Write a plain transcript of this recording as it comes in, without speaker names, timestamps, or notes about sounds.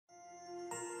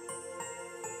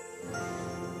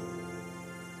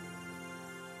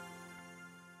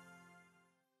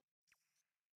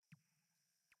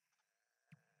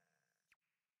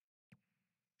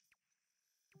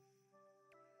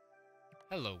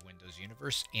Hello Windows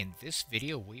Universe. In this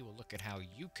video we will look at how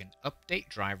you can update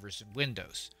drivers in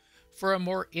Windows. For a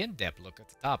more in-depth look at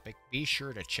the topic, be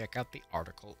sure to check out the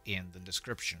article in the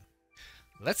description.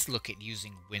 Let's look at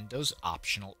using Windows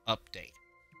Optional Update.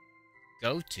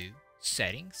 Go to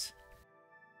Settings,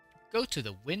 go to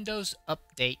the Windows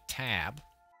Update tab,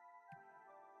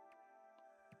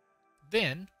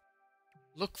 then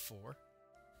look for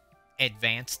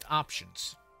Advanced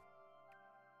Options.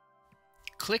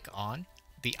 Click on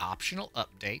the optional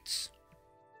updates.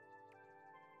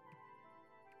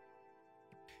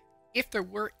 If there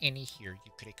were any here,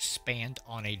 you could expand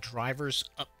on a driver's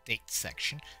update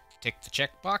section, tick the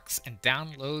checkbox, and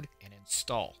download and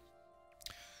install.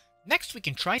 Next, we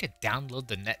can try to download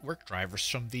the network drivers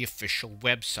from the official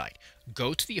website.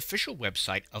 Go to the official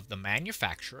website of the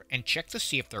manufacturer and check to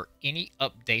see if there are any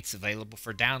updates available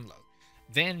for download.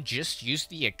 Then just use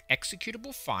the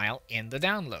executable file in the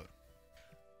download.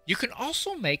 You can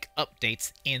also make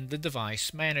updates in the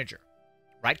Device Manager.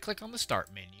 Right-click on the Start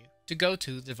menu to go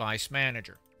to Device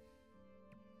Manager.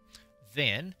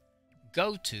 Then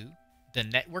go to the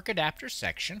Network Adapter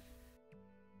section,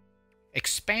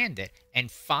 expand it,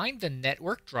 and find the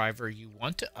network driver you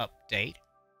want to update.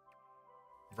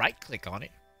 Right-click on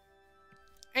it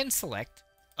and select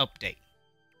Update.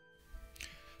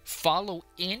 Follow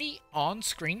any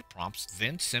on-screen prompts,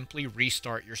 then simply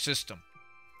restart your system.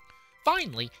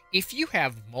 Finally, if you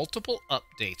have multiple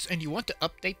updates and you want to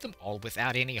update them all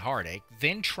without any heartache,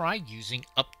 then try using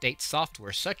update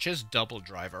software such as Double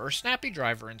Driver or Snappy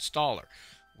Driver Installer.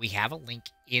 We have a link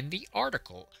in the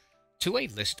article to a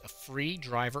list of free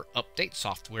driver update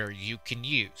software you can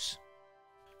use.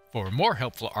 For more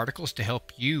helpful articles to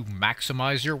help you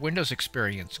maximize your Windows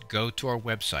experience, go to our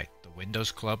website,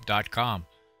 thewindowsclub.com.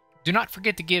 Do not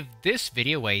forget to give this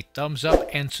video a thumbs up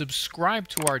and subscribe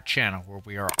to our channel where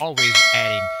we are always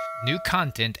adding new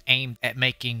content aimed at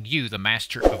making you the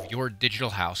master of your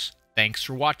digital house. Thanks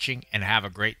for watching and have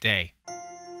a great day.